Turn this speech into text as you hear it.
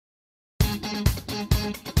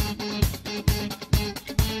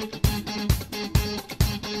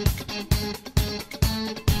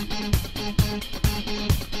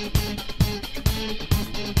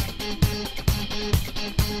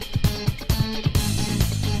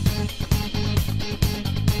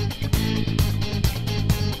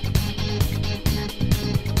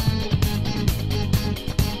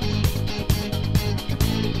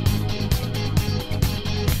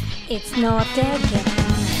It's not a game,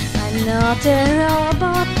 I'm not a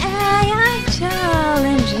robot AI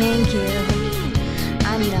challenging you.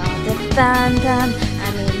 I'm not a phantom,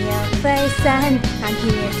 I'm in your face and I'm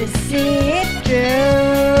here to see it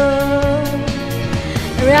through.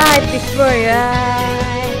 Right before your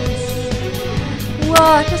eyes,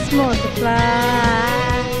 waters multiply.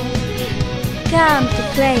 Come to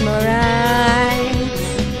claim our rights,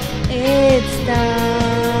 it's time.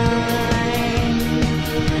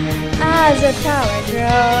 As the tower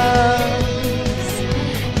grows,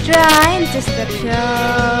 trying to stop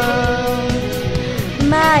show,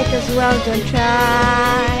 might as well don't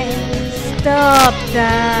try, stop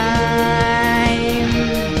time.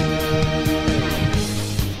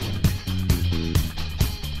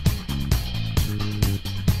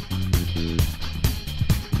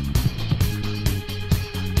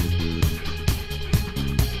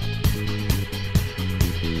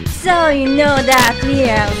 So you know that we're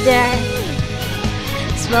out there,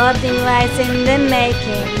 spotting lights in the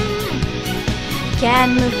making.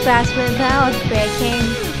 Can't move fast without breaking.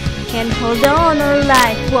 Can't hold on or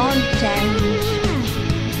life won't change.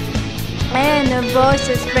 And the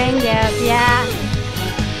voices bring out, yeah.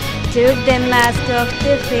 Took the mask off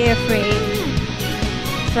to feel free.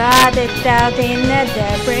 Fought it out in the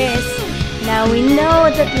debris. Now we know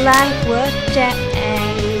that life would change.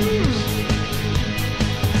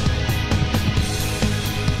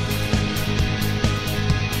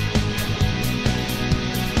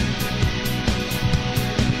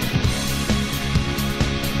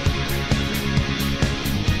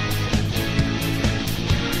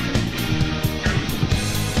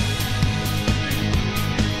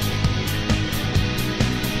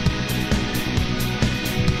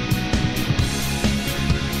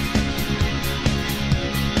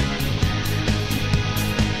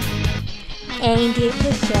 Ain't it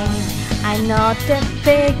a shame I'm not a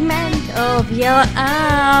figment of your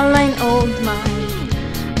outline old mind?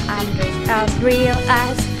 I'm just as real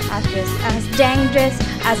just as dangerous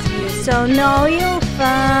as you, so know you'll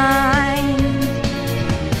find.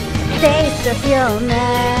 Taste of your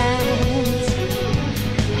mess,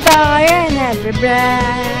 fire in every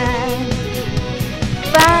breath,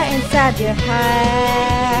 fire inside your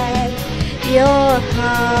head, your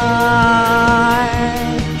heart.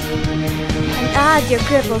 As your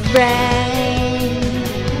crippled brain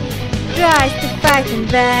tries to fight in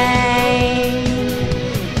vain,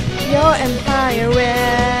 your empire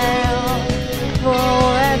will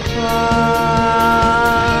fall apart.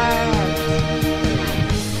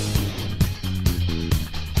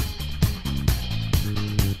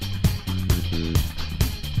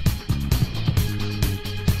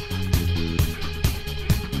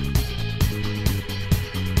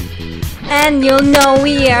 And you'll know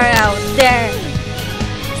we are out there,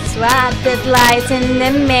 swatted lights in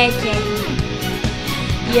the making.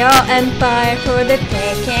 Your empire for the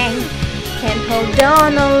taking. Can't hold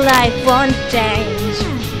on, no life won't change.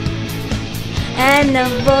 And the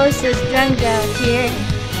voices drunk out here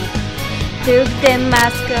took the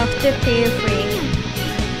mask off to feel free.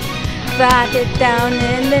 Fought it down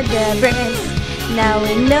in the debris. Now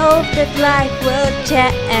we know that life will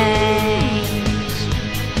change.